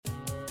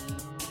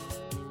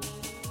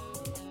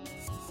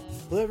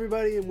Hello,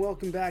 everybody, and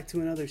welcome back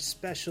to another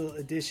special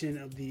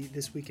edition of the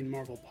This Week in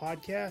Marvel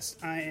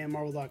podcast. I am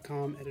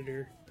Marvel.com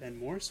editor Ben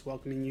Morse,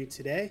 welcoming you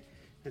today.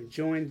 I'm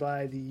joined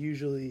by the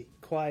usually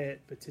quiet,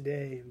 but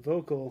today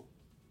vocal.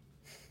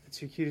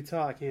 It's your cue to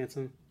talk,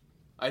 handsome.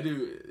 I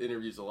do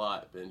interviews a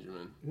lot,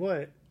 Benjamin.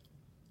 What?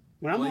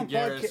 When I'm on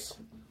podcast,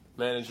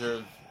 manager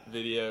of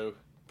video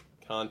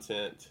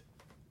content.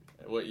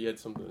 What, you had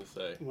something to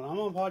say? When I'm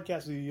on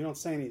podcast with you, you don't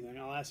say anything.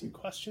 I'll ask you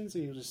questions,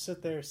 and you'll just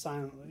sit there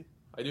silently.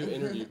 I do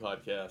interview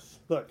podcasts.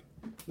 Look,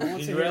 we're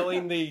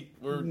derailing the.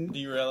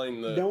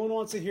 No one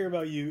wants to hear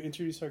about you.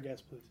 Introduce our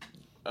guest, please.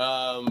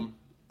 A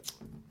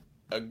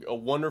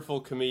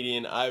wonderful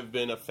comedian I've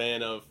been a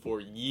fan of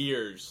for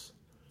years,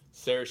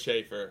 Sara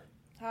Schaefer.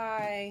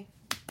 Hi.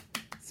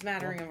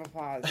 Smattering of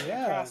applause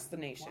across the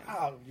nation.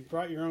 Wow, you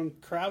brought your own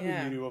crowd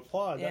with you to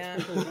applaud.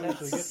 That's people who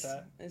usually get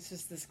that. It's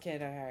just this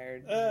kid I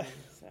hired.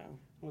 So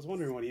I was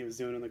wondering what he was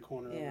doing in the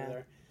corner over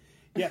there.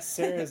 Yes,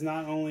 Sara is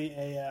not only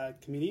a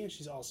comedian,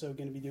 she's also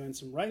going to be doing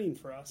some writing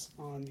for us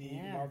on the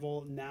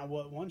Marvel Now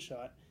What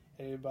one-shot,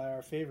 edited by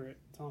our favorite,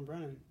 Tom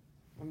Brennan.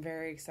 I'm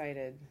very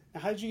excited. Now,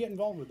 how did you get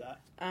involved with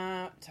that?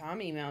 Tom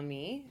emailed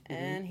me,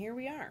 and here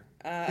we are.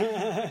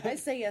 I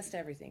say yes to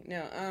everything.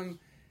 No,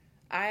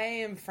 I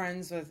am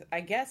friends with, I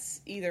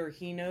guess either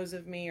he knows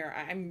of me or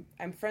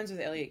I'm friends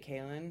with Elliot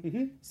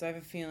Kalin. So I have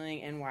a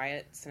feeling, and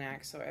Wyatt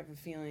Snack, so I have a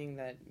feeling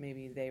that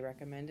maybe they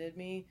recommended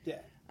me. Yeah.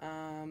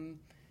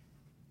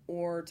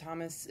 Or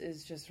Thomas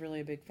is just really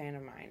a big fan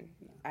of mine.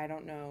 I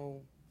don't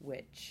know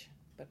which,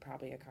 but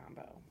probably a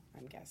combo,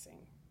 I'm guessing.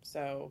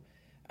 So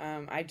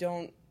I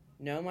don't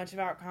know much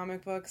about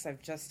comic books. I've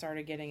just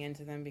started getting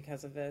into them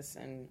because of this.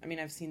 And I mean,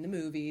 I've seen the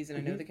movies and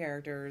I know the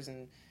characters,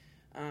 and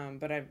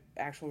but I've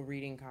actual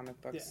reading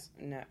comic books,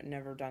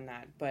 never done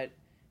that. But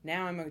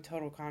now I'm a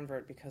total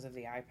convert because of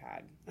the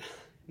iPad.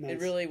 Nice.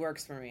 It really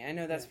works for me. I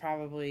know that's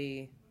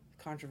probably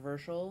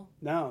controversial.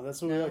 No,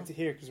 that's what we like to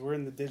hear because we're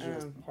in the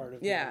digital part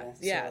of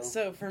Marvel.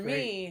 So for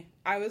me,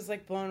 I was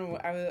like blown away.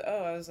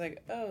 I was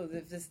like,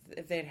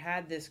 if they'd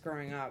had this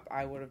growing up,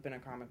 I would have been a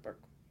comic book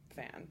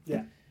fan.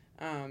 Yeah.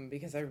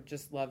 Because I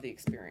just love the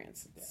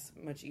experience. It's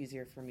much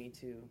easier for me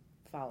to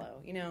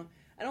follow. You know,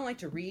 I don't like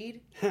to read,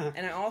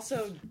 and I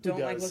also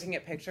don't like looking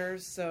at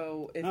pictures.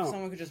 So if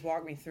someone could just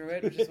walk me through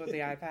it, which is what the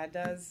iPad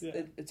does,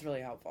 it's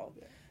really helpful.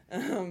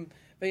 Yeah.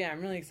 But yeah,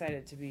 I'm really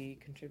excited to be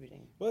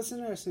contributing. Well, it's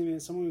interesting. I mean,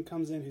 someone who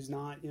comes in who's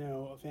not,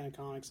 a fan of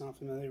comics, not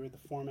familiar with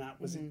the format,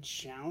 was it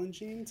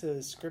challenging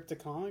to script a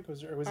comic?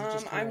 Or was it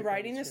just I'm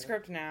writing the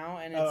script now,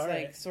 and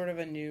it's sort of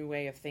a new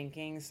way of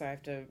thinking. So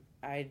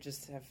I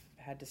just have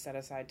had to set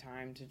aside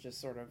time to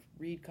just sort of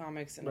read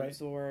comics and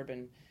absorb.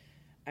 And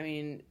I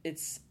mean,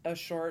 it's a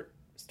short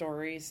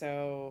story,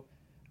 so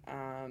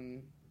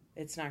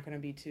it's not going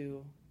to be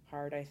too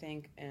hard, I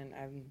think. And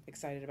I'm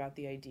excited about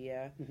the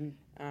idea.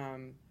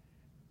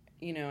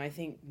 I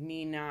think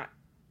me not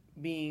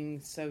being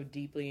so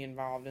deeply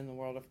involved in the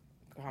world of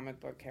comic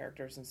book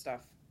characters and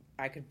stuff,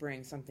 I could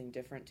bring something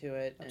different to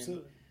it.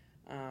 Absolutely.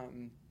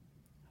 And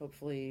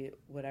hopefully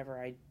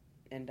whatever I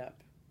end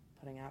up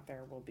putting out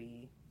there will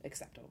be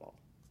acceptable.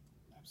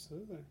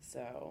 Absolutely.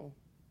 So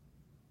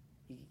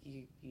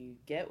you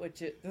get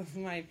what you...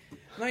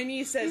 My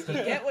niece says, you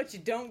get what you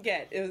don't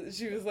get.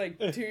 She was like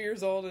 2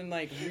 years old and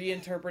like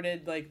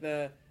reinterpreted like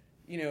the,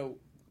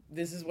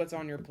 this is what's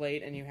on your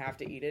plate and you have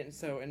to eat it. And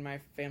so in my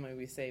family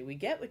we say, we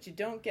get what you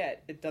don't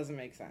get. It doesn't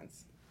make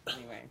sense.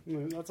 Anyway,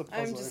 that's a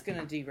puzzler. I'm just going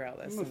to derail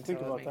this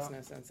until it makes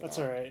no sense at all. That's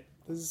all right.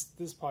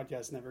 This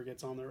podcast never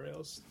gets on the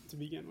rails to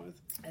begin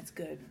with. That's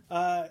good.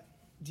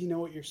 Do you know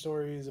what your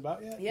story is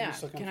about yet? Yeah.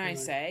 Can I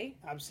say?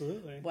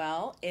 Absolutely.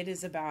 Well, it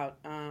is about...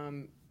 what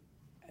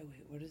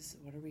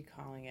are we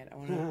calling it? I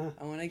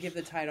want to give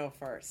the title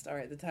first. All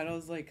right, the title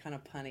is like kind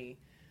of punny.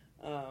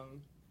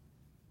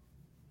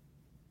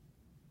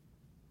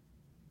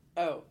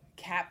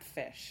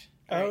 Capfish.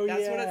 Right,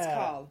 that's what it's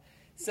called.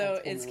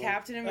 So it's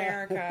Captain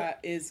America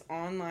is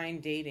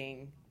online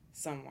dating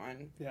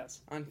someone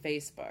on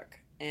Facebook,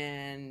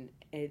 and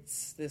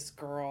it's this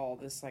girl,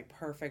 this like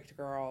perfect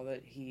girl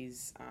that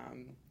he's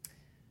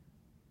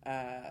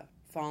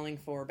falling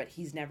for, but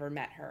he's never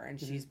met her, and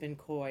she's been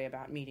coy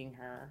about meeting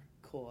her.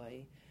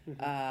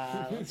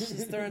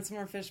 She's throwing some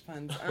more fish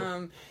puns.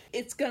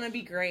 It's gonna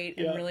be great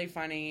and really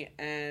funny,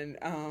 and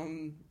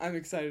I'm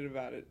excited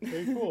about it.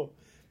 Very cool.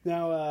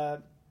 Now,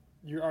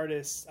 your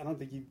artist, I don't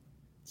think you've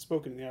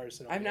spoken to the artist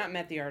at all. I've not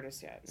met the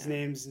artist yet. His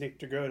name's Nick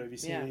Dragotta. Have you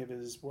seen any of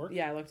his work?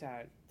 Yeah, I looked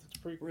at it. It's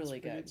pretty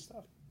really good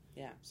stuff.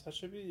 Yeah. So that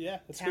should be,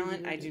 that's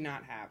talent I do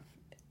not have.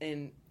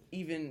 And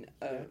even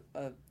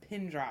a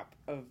pin drop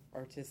of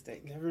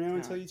artistic never know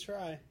until you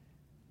try.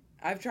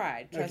 I've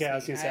tried. Trust me. I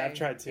was going to say, I've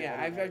tried too. Yeah,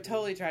 I've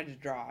totally tried to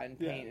draw and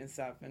paint and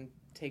stuff and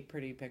take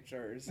pretty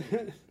pictures.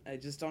 I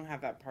just don't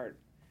have that part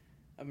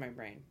of my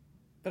brain.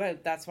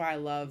 But that's why I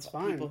love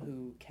people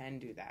who can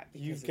do that.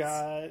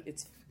 Because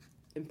it's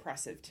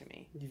impressive to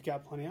me. You've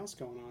got plenty else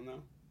going on,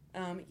 though.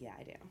 Yeah,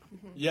 I do.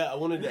 Yeah, I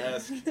wanted to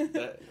ask,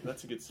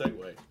 that's a good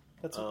segue.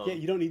 That's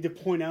you don't need to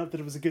point out that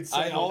it was a good segue.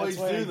 I always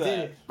do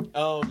that.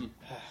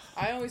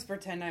 I always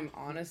pretend I'm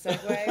on a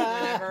segue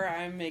whenever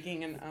I'm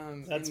making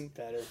an That's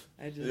better.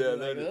 I just Yeah,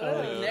 like,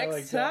 that- next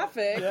like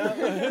topic.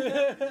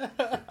 Yeah.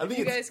 I think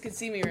You it's guys could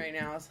see me right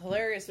now. It's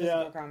hilarious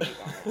physical comedy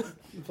going on.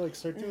 Like,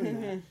 start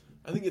doing that.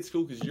 I think it's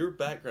cool because your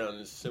background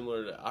is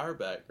similar to our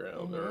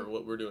background or Mm-hmm.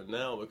 what we're doing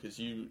now because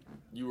you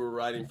were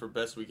writing for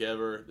Best Week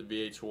Ever, the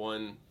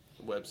VH1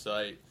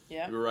 website.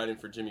 Yeah. You were writing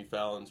for Jimmy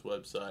Fallon's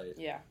website.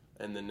 Yeah.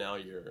 And then now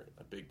you're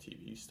a big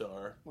TV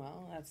star.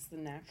 Well, that's the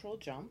natural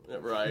jump.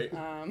 Right.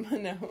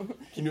 No.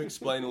 Can you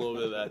explain a little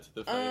bit of that to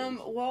the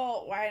fans?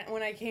 Well,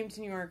 when I came to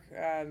New York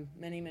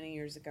many, many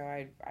years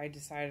ago, I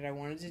decided I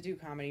wanted to do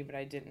comedy, but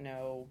I didn't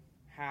know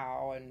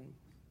how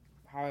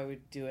I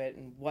would do it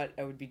and what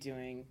I would be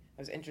doing.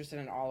 I was interested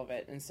in all of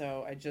it, and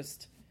so I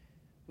just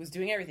was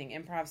doing everything: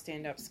 improv,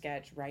 stand-up,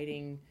 sketch,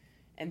 writing.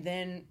 And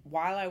then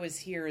while I was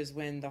here is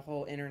when the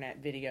whole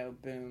internet video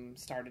boom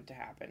started to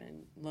happen,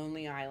 and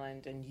Lonely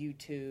Island and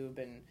YouTube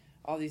and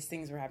all these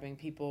things were happening.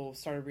 People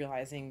started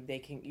realizing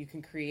you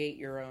can create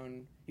your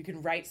own, you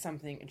can write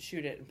something and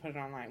shoot it and put it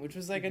online, which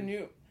was like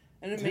an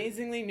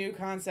amazingly new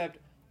concept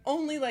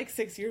only like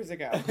 6 years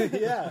ago.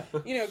 Yeah.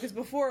 Because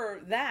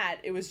before that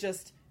it was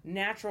just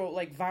natural,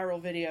 like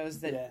viral videos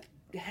that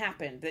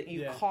happened that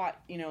you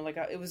caught.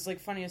 It was like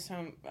Funniest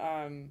Home,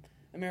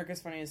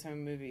 America's Funniest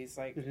Home Movies,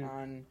 like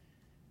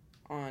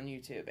on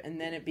YouTube, and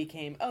then it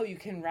became, you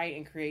can write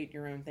and create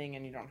your own thing,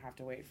 and you don't have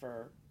to wait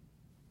for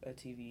a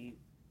TV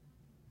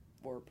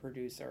or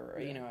producer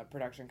or a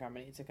production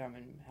company to come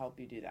and help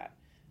you do that.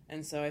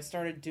 And so I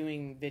started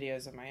doing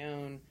videos of my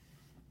own,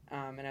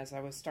 and as I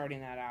was starting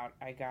that out,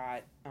 I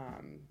got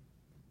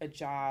a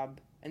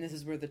job, and this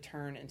is where the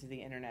turn into the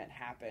internet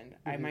happened.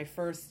 My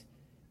first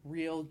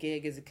real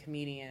gig as a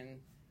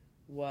comedian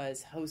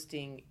was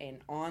hosting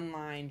an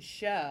online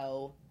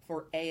show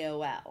for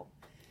AOL.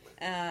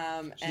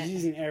 She's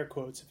using air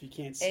quotes if you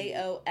can't see.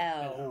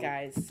 AOL,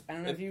 guys. I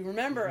don't know if you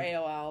remember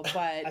AOL,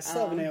 but I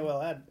still have an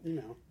AOL ad,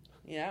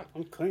 Yeah.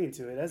 I'm clinging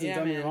to it. It hasn't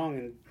done me wrong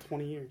in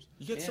 20 years.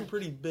 You got some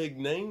pretty big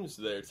names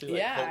there too,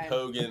 like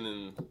Hulk Hogan,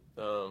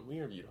 and we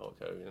interviewed Hulk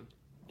Hogan.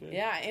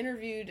 Yeah,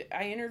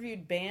 I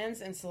interviewed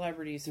bands and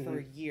celebrities for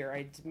a year.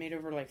 I made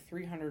over like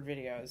 300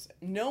 videos.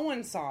 No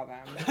one saw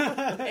them.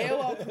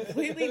 AOL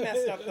completely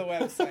messed up the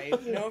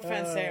website. No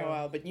offense to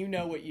AOL, but you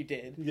know what you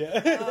did. Yeah.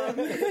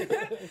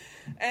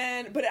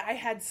 But I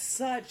had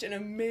such an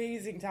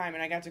amazing time,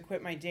 and I got to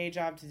quit my day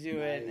job to do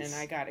it, and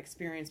I got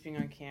experience being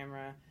on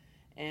camera,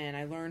 and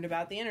I learned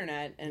about the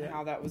internet and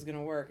how that was going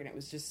to work, and it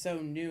was just so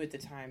new at the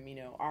time.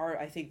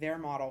 I think their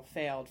model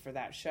failed for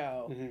that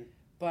show,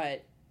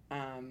 but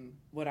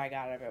what I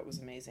got out of it was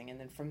amazing. And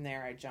then from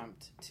there I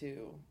jumped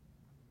to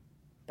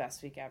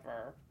Best Week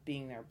Ever,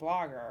 being their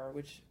blogger,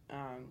 which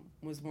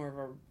was more of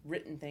a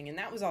written thing. And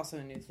that was also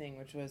a new thing,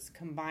 which was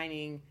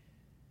combining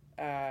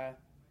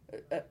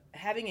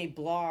having a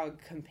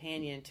blog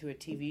companion to a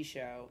TV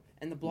show,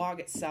 and the blog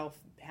itself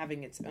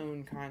having its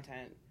own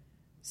content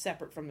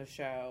separate from the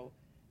show.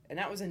 And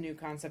that was a new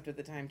concept at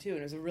the time too, and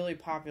it was a really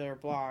popular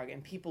blog,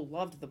 and people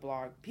loved the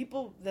blog.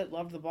 People that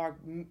loved the blog,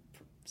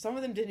 some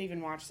of them didn't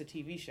even watch the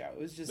TV show. It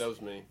was just... That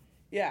was me.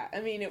 Yeah, I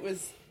mean, it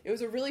was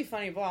a really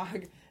funny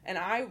blog, and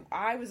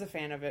I was a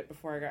fan of it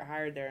before I got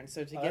hired there, and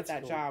so to get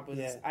that job was...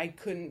 Yeah. I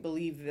couldn't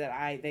believe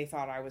that they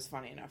thought I was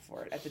funny enough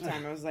for it. At the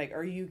time, I was like,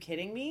 are you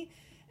kidding me?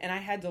 And I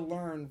had to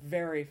learn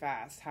very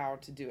fast how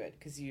to do it,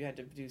 because you had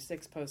to do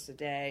 6 posts a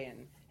day,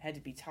 and had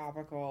to be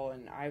topical,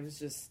 and I was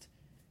just...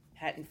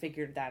 hadn't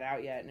figured that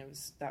out yet, and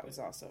that was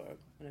also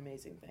an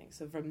amazing thing.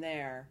 So from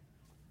there,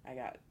 I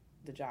got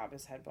the job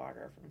as head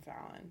blogger from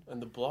Fallon.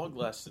 And the blog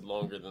lasted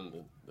longer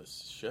than the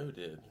show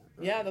did.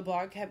 Right? Yeah, the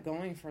blog kept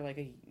going for like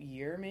a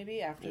year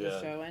maybe after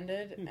the show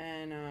ended,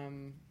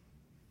 and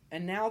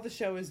now the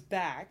show is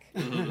back,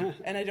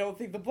 and I don't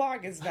think the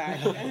blog is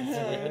back.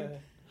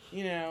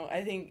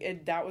 I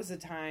think that was a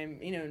time.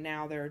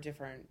 Now there are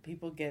different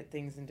people get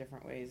things in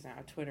different ways now.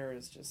 Twitter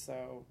is just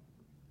so.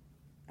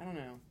 I don't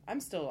know. I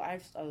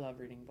love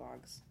reading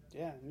blogs.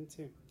 Yeah, me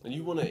too. And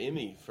you won an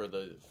Emmy for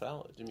the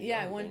Fallon.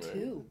 I won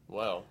 2.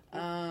 Wow.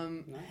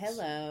 Nice.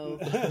 Hello.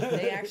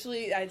 They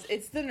actually,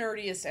 it's the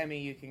nerdiest Emmy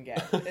you can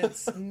get.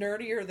 It's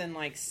nerdier than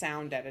like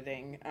sound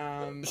editing.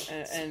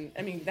 And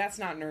I mean, that's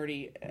not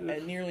nerdy,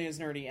 nearly as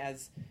nerdy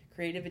as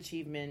creative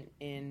achievement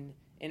in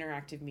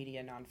interactive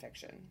media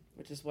nonfiction,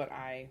 which is what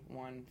I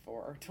won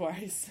for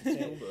twice.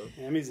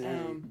 Emmy's an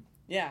Emmy.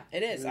 Yeah,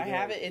 it is. Really I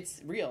have it.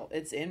 It's real.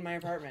 It's in my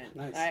apartment.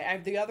 Nice. I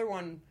have the other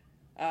one.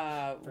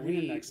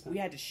 Next time. We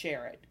had to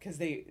share it because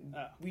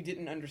we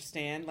didn't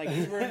understand. Like,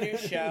 we were a new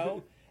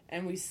show,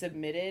 and we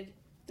submitted.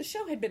 The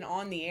show had been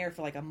on the air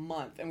for like a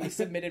month, and we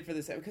submitted for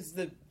this because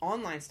the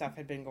online stuff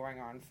had been going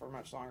on for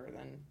much longer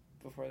than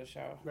before the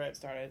show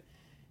started.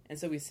 And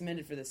so we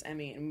submitted for this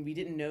Emmy, and we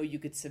didn't know you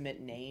could submit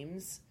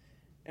names,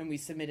 and we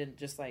submitted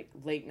just like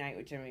Late Night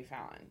with Jimmy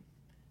Fallon.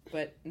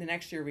 But the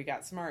next year we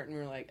got smart, and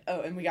we were like,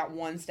 and we got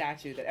one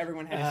statue that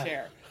everyone had to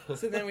share.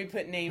 So then we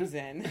put names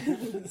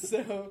in.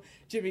 So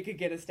Jimmy could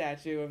get a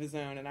statue of his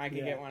own, and I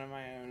could get one of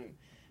my own.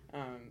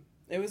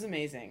 It was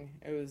amazing.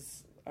 It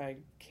was I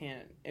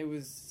can't. It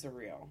was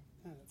surreal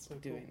That's so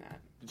doing cool. that.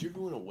 Did you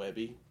ever win a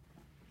Webby?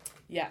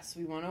 Yes,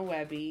 we won a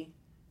Webby.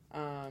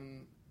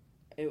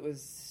 It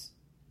was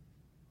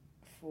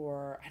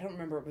for, I don't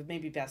remember, it was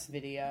maybe best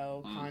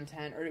video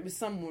content, or it was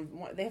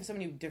they have so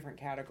many different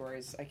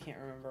categories, I can't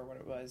remember what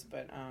it was,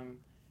 but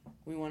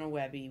we won a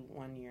Webby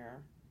one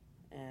year,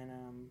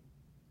 and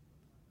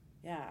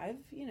yeah, I've,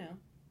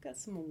 got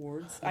some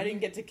awards. I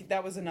didn't get to,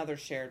 that was another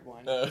shared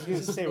one. I was going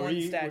to say, where do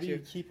you statue.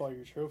 keep all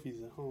your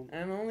trophies at home?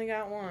 I've only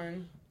got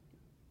one.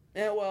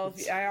 Yeah, well,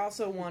 I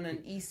also won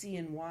an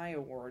EC&Y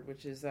award,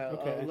 which is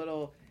a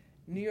little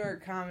New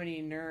York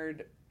comedy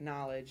nerd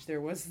knowledge.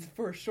 There was,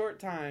 for a short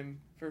time,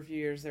 for a few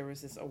years, there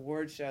was this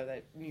award show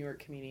that New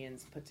York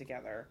comedians put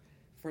together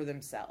for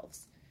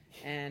themselves.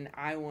 And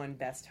I won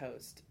Best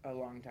Host a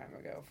long time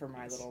ago for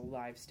my little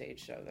live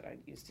stage show that I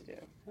used to do.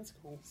 That's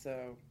cool.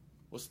 So,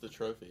 What's the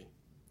trophy?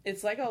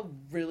 it's like a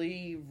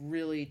really,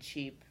 really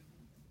cheap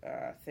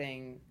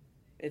thing.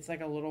 It's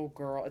like a little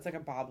girl. It's like a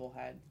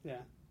bobblehead. Yeah.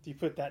 Do you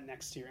put that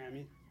next to your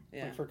Emmy?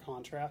 Yeah. Like for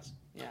contrast?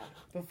 Yeah.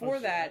 Before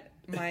that,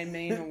 my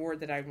main award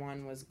that I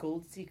won was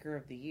Gold Seeker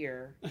of the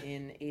Year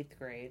in 8th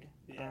grade,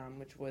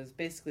 which was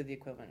basically the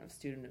equivalent of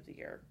Student of the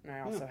Year. And I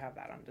also have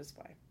that on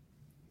display.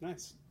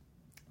 Nice.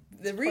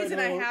 The reason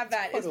I have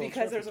that is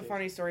because there's a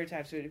funny story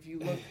attached to it. If you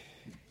look,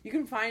 you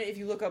can find it if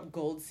you look up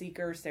Gold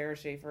Seeker Sara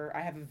Schaefer.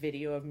 I have a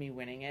video of me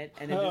winning it,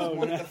 and it is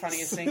one of the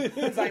funniest things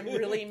because I'm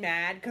really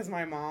mad because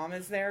my mom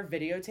is there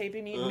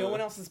videotaping me. No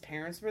one else's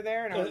parents were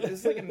there, and it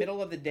was like a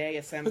middle of the day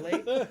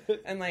assembly.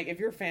 And like, if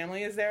your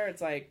family is there,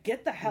 it's like,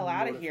 get the hell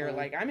out of here!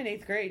 Like, I'm in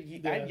 8th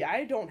grade.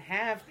 I don't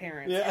have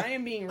parents. I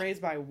am being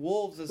raised by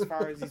wolves as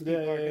far as these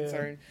people are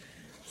concerned.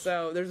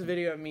 So there's a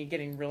video of me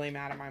getting really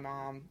mad at my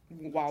mom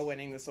while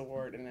winning this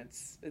award, and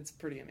it's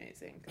pretty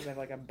amazing because I have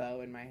like a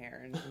bow in my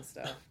hair and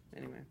stuff.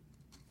 Anyway,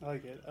 I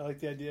like it. I like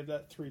the idea of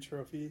that 3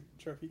 trophy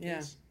case.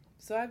 Yeah.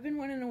 So I've been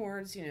winning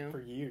awards,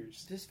 for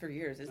years. just for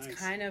years. It's Nice.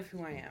 kind of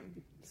who I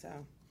am. So.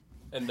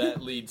 And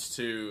that leads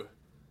to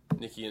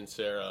Nikki and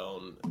Sarah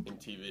on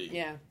MTV.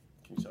 Yeah.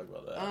 Can you talk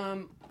about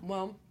that?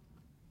 Well,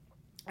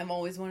 I've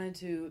always wanted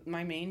to.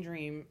 My main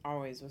dream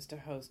always was to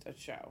host a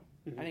show.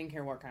 Mm-hmm. I didn't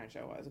care what kind of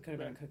show it was. It could have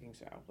been a cooking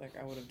show. Like,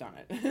 I would have done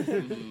it.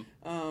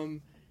 Mm-hmm.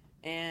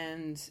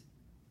 And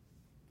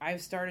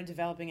I've started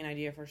developing an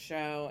idea for a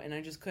show, and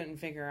I just couldn't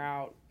figure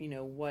out,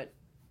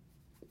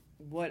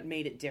 what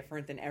made it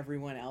different than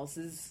everyone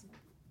else's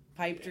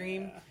pipe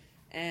dream.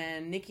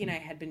 And Nikki and I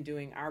had been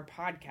doing our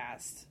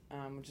podcast,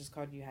 which is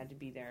called You Had to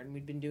Be There, and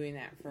we'd been doing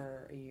that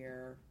for a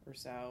year or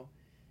so.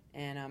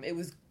 And it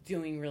was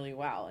doing really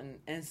well.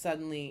 And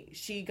suddenly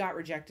she got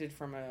rejected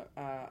from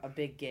a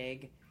big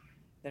gig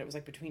that it was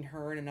like between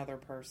her and another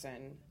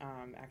person.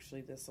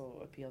 Actually, this will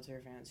appeal to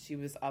your fans. She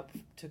was up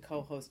to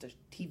co-host a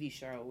TV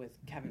show with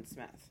Kevin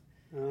Smith.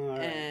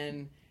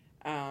 And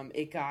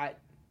it got...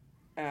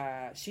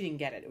 she didn't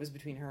get it. It was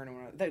between her and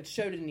one other. The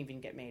show didn't even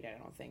get made, I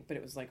don't think. But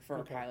it was like for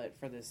a pilot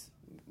for this...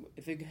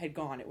 If it had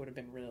gone, it would have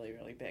been really,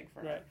 really big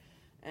for her.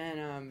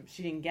 And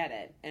she didn't get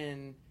it.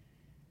 And...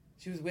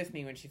 she was with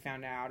me when she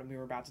found out, and we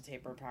were about to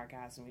tape our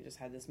podcast, and we just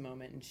had this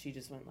moment, and she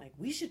just went like,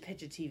 we should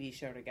pitch a TV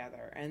show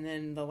together. And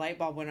then the light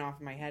bulb went off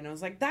in my head, and I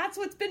was like, that's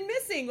what's been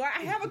missing.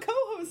 I have a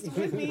co-host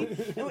with me.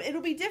 And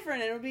it'll be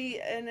different.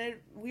 We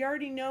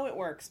already know it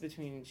works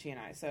between she and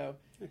I. So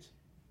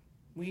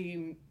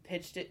we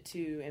pitched it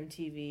to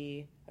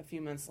MTV a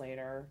few months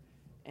later,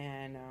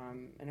 and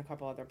a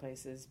couple other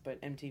places, but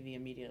MTV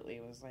immediately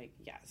was like,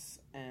 yes.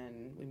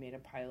 And we made a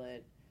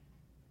pilot,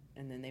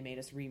 and then they made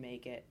us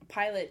remake it. A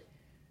pilot...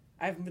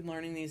 I've been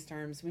learning these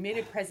terms. We made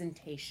a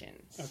presentation.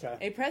 Okay.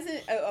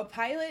 A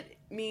pilot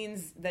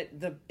means that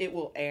it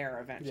will air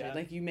eventually. Yeah.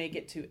 Like, you make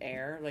it to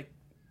air, like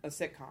a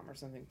sitcom or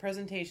something.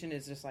 Presentation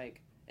is just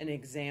like an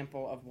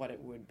example of what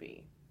it would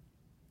be.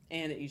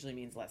 And it usually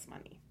means less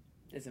money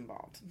is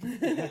involved.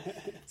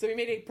 So we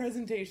made a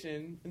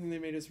presentation, and then they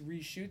made us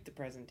reshoot the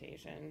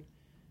presentation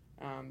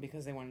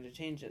because they wanted to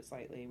change it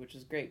slightly, which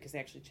is great because they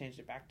actually changed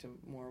it back to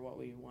more what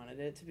we wanted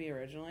it to be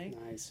originally.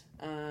 Nice.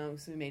 So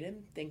we made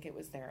them think it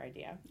was their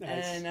idea.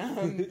 Nice.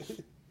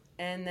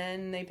 And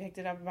then they picked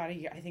it up about a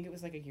year. I think it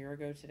was like a year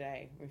ago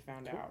today. We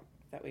found out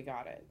that we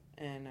got it,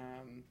 and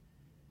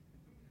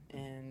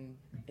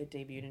it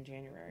debuted in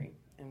January,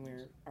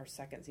 and our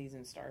second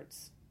season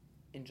starts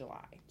in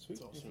July. Sweet.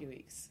 In a few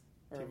weeks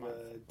or Do a you have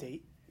month. a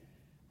date?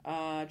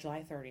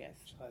 July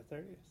 30th. July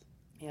 30th.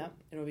 Yep,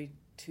 it'll be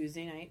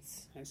Tuesday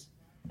nights. Nice.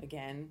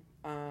 Again,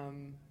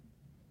 and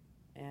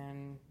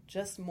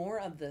just more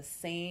of the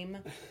same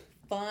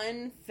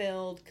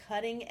fun-filled,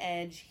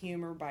 cutting-edge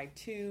humor by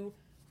 2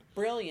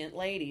 brilliant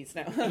ladies.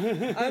 Now,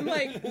 I'm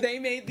like, they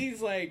made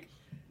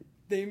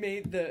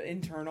the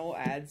internal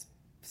ads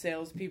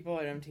salespeople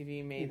at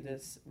MTV made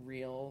this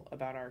reel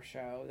about our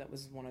show that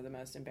was one of the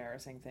most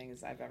embarrassing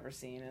things I've ever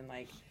seen, and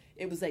like,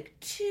 it was like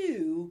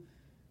 2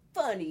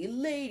 funny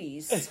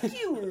ladies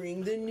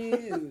skewering the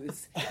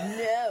news.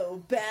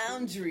 No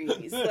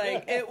boundaries.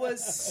 Like, it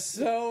was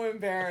so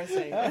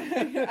embarrassing.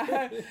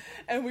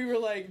 And we were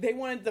like, they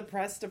wanted the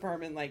press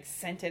department, like,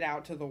 sent it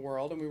out to the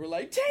world, and we were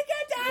like, take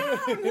it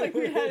down! Like,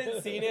 we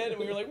hadn't seen it, and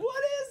we were like,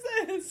 what is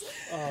this?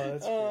 Oh,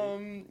 that's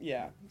great.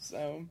 Yeah,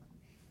 so...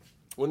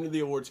 When are the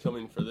awards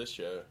coming for this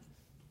show?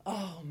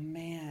 Oh,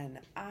 man.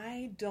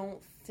 I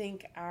don't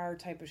think our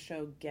type of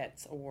show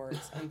gets awards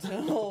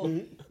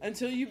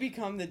until you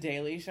become The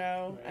Daily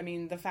Show. Right. I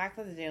mean, the fact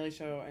that The Daily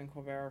Show and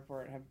Colbert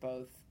Report have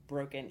both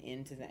broken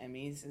into the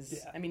Emmys is...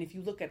 Yeah. I mean, if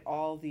you look at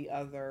all the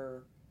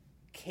other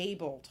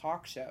cable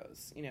talk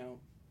shows, you know,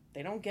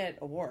 they don't get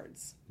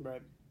awards.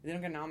 Right. They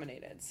don't get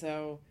nominated.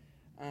 So,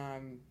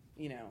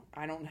 you know,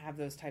 I don't have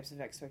those types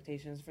of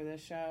expectations for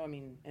this show. I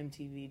mean,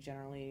 MTV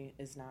generally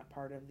is not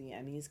part of the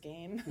Emmys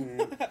game.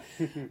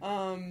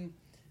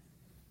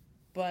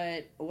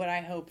 But what I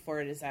hope for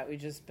it is that we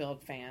just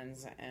build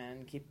fans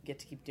and get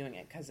to keep doing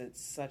it, because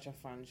it's such a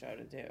fun show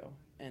to do.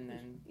 And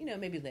then, you know,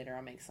 maybe later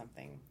I'll make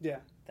something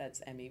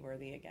that's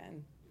Emmy-worthy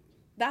again.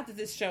 Not that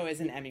this show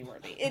isn't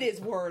Emmy-worthy. It is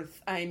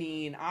worth, I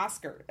mean,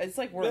 Oscar. It's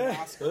like worth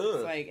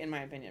Oscars, like, in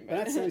my opinion. But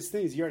that's the nice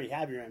thing is you already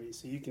have your Emmy,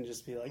 so you can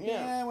just be like,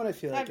 when I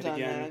feel like I've it done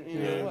again. that, you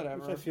know,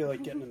 whatever. If I feel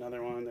like getting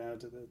another one down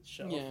to the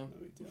shelf, no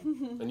big deal.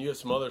 And you have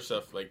some other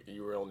stuff, like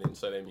you were on the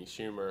Inside Amy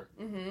Schumer.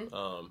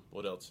 Mm-hmm.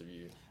 What else have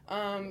you?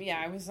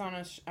 I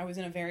was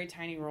in a very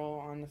tiny role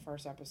on the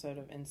first episode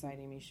of Inside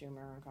Amy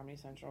Schumer on Comedy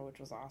Central, which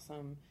was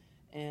awesome.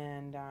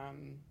 And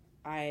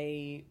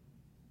I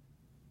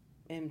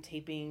am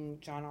taping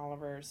John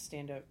Oliver's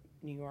stand-up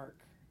New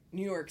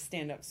York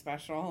stand-up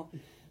special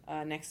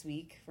next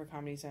week for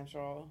Comedy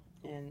Central,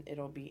 and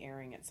it'll be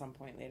airing at some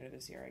point later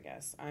this year, I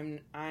guess.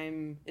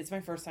 It's my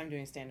first time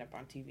doing stand-up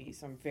on TV,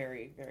 so I'm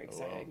very, very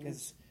excited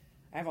because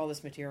I have all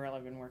this material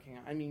I've been working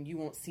on. I mean, you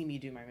won't see me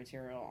do my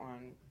material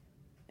on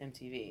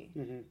MTV.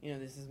 Mm-hmm. You know,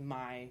 this is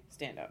my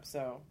stand-up,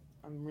 so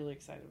I'm really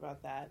excited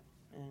about that.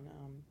 And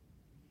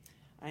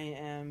I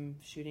am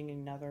shooting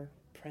another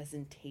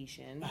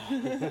presentation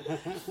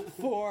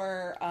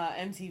for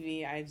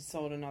MTV. I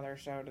sold another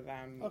show to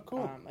them. Oh,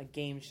 cool. A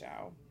game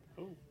show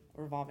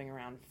revolving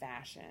around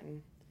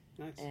fashion.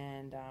 Nice.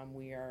 And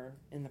we are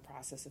in the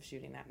process of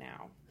shooting that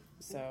now.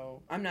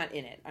 So I'm not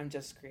in it. I'm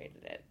just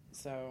created it.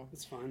 So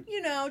it's fun.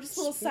 You know, just a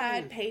little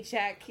side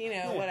paycheck, you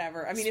know,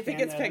 whatever. I mean, if it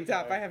Expand gets picked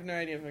up, I have no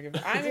idea if it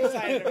gets I'm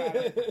excited about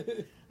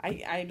it.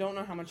 I don't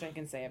know how much I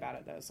can say about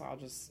it, though, so I'll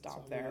just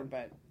stop there.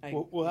 But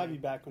we'll have you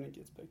back when it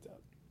gets picked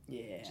up.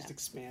 Yeah. Just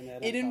expand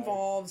that. It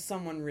involves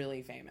someone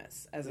really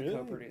famous as a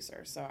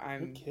co-producer, so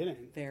I'm kidding.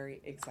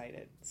 Very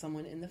excited.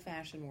 Someone in the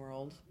fashion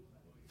world.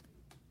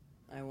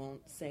 I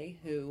won't say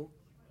who.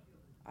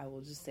 I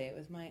will just say it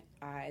with my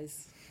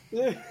eyes.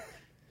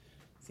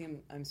 See,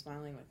 I'm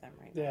smiling with them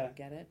right now.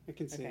 Get it? I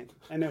can see it.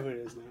 I know who it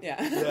is now.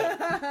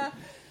 Yeah.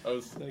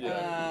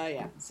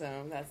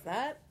 So that's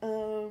that.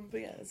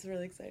 But yeah, it's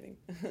really exciting.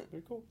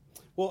 Very cool.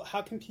 Well,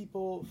 how can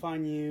people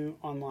find you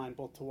online,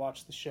 both to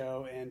watch the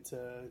show and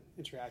to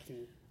interact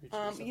and reach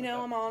you? You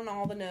know, I'm on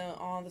all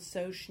the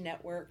social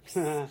networks.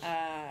 You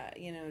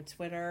know,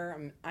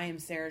 Twitter. I am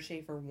Sara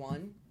Schaefer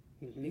 1.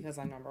 Mm-hmm. Because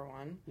I'm number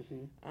 1.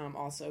 Mm-hmm.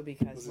 Also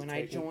because when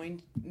I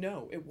joined...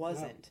 No, it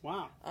wasn't.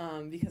 Wow.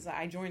 Because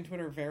I joined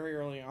Twitter very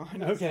early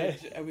on. Okay.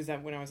 It was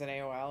when I was at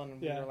AOL,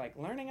 and we were, like,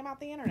 learning about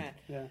the internet.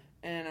 Yeah.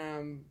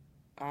 And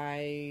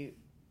my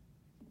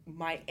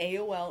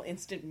AOL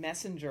Instant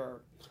Messenger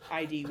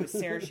ID was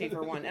Sara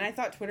Schaefer 1. And I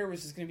thought Twitter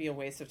was just going to be a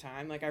waste of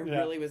time. Like, I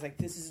really was like,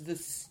 this is the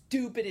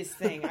stupidest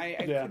thing. I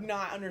could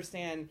not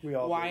understand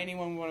why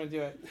anyone would want to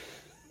do it.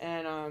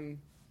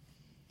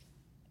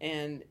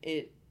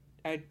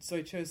 And so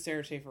I chose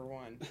Sara Schaefer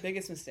 1.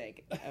 Biggest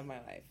mistake of my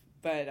life.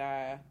 But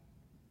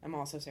I'm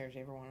also Sara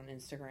Schaefer 1 on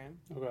Instagram.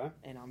 Okay.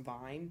 And on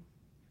Vine.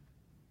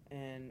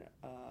 And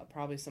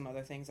probably some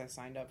other things I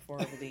signed up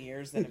for over the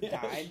years that have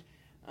died.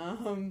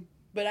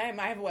 But I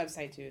have a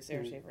website too,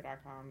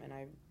 saraschaefer.com, and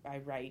I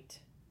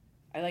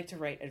like to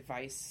write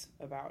advice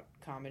about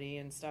comedy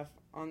and stuff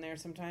on there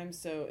sometimes.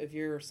 So if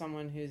you're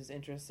someone who's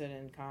interested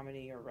in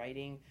comedy or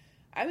writing,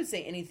 I would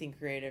say anything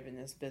creative in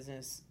this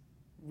business,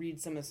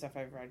 read some of the stuff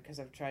I've read,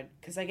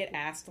 because I get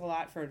asked a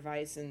lot for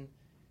advice and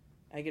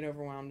I get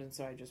overwhelmed, and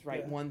so I just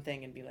write one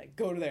thing and be like,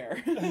 go to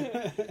there.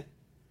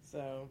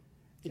 So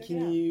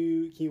can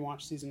you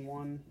watch season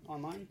 1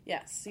 online?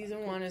 Yes,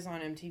 season 1 is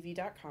on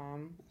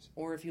mtv.com,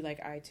 or if you like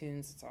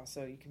iTunes, it's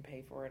also, you can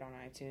pay for it on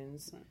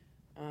iTunes.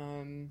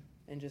 And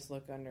just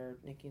look under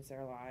Nikki and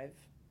Sarah Live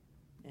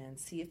and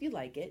see if you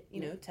like it, you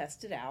know,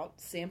 test it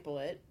out, sample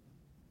it.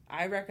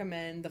 I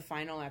recommend the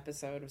final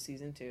episode of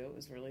season 2. It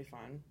was really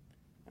fun.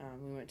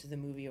 We went to the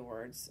movie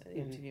awards, the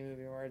MTV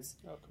Movie Awards.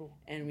 Oh, cool.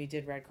 And we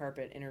did red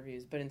carpet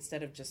interviews, but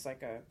instead of just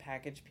like a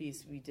package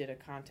piece, we did a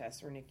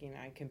contest where Nikki and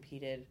I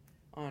competed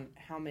on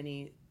how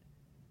many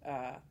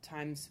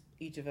times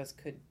each of us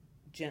could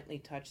gently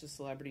touch the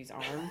celebrity's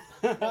arm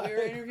that we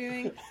were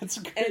interviewing. That's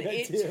a great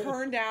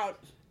idea.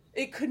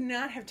 It could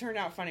not have turned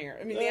out funnier.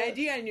 I mean, the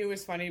idea I knew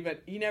was funny,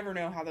 but you never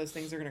know how those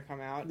things are going to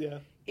come out. Yeah.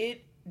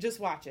 It Just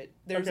watch it.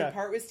 There's Okay. a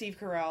part with Steve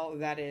Carell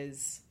that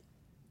is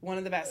one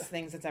of the best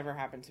things that's ever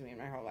happened to me in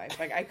my whole life.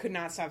 Like, I could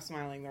not stop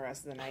smiling the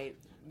rest of the night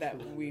that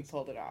we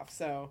pulled it off.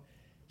 So,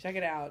 check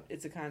it out.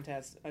 It's a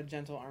contest, a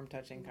gentle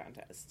arm-touching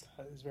contest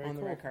That is very on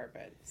the cool. red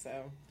carpet.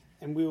 So,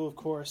 And we will, of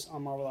course,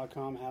 on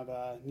Marvel.com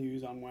have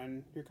news on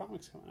when your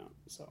comics come out.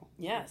 So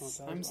yes,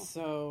 I'm as well.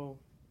 so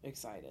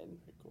excited.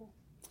 Very cool.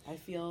 I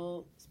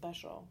feel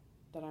special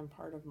that I'm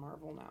part of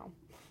Marvel now.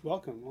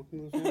 Welcome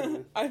to the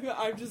family.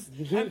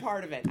 I'm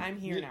part of it. I'm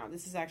here now.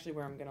 This is actually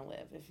where I'm going to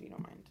live, if you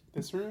don't mind.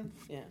 This room?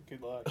 Yeah.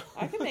 Good luck.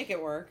 I can make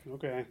it work.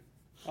 Okay.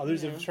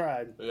 Others have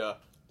tried. Yeah.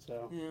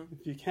 So Yeah.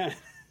 if you can,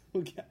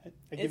 we'll get it.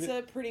 It's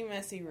a pretty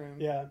messy room.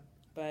 Yeah.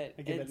 But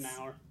I give it an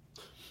hour.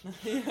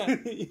 Yeah.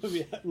 You'll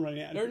be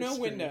running out. There are of no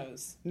screen.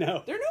 windows.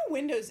 No. There are no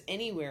windows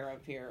anywhere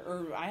up here,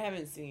 or I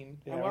haven't seen.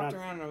 Yeah, I we're walked not-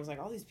 around and I was like,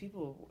 all these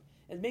people.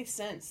 It makes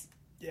sense.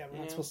 Yeah, we're You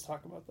not know? supposed to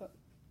talk about that.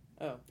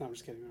 Oh, No, I'm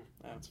just kidding. No,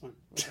 Oh. That's fine.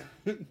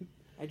 okay.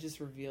 I just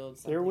revealed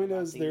something. There are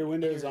windows. about There are the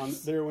windows on.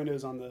 ears. There are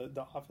windows on the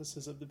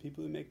offices of the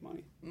people who make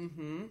money.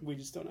 Mm-hmm. We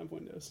just don't have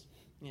windows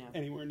Yeah.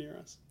 anywhere near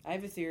us. I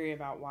have a theory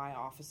about why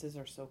offices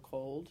are so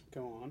cold.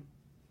 Go on.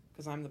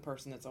 Because I'm the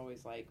person that's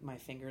always like, my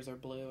fingers are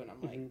blue and I'm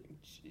like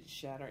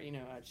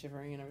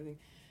shivering and everything.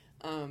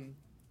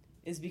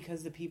 Is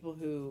because the people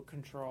who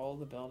control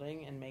the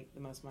building and make the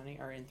most money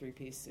are in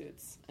 3-piece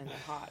suits and they're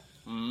hot.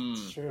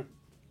 It's true.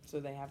 So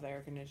they have the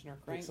air conditioner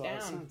Makes cranked a lot of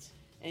down. sense.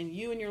 And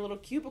you in your little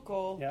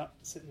cubicle, Yeah,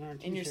 sitting on our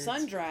in your t-shirts.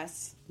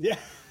 sundress, Yeah,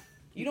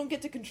 you don't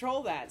get to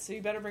control that. So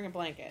you better bring a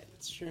blanket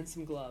it's true. and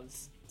some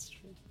gloves. It's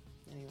true.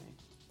 Anyway.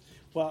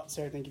 Well,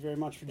 Sarah, thank you very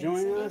much for Thanks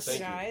joining so much, us. Thank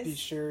you. guys. Be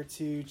sure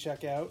to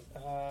check out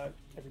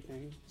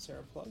everything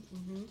Sarah plugged,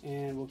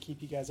 and we'll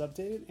keep you guys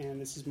updated. And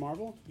this is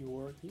Marvel,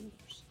 your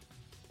universe.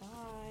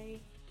 Bye.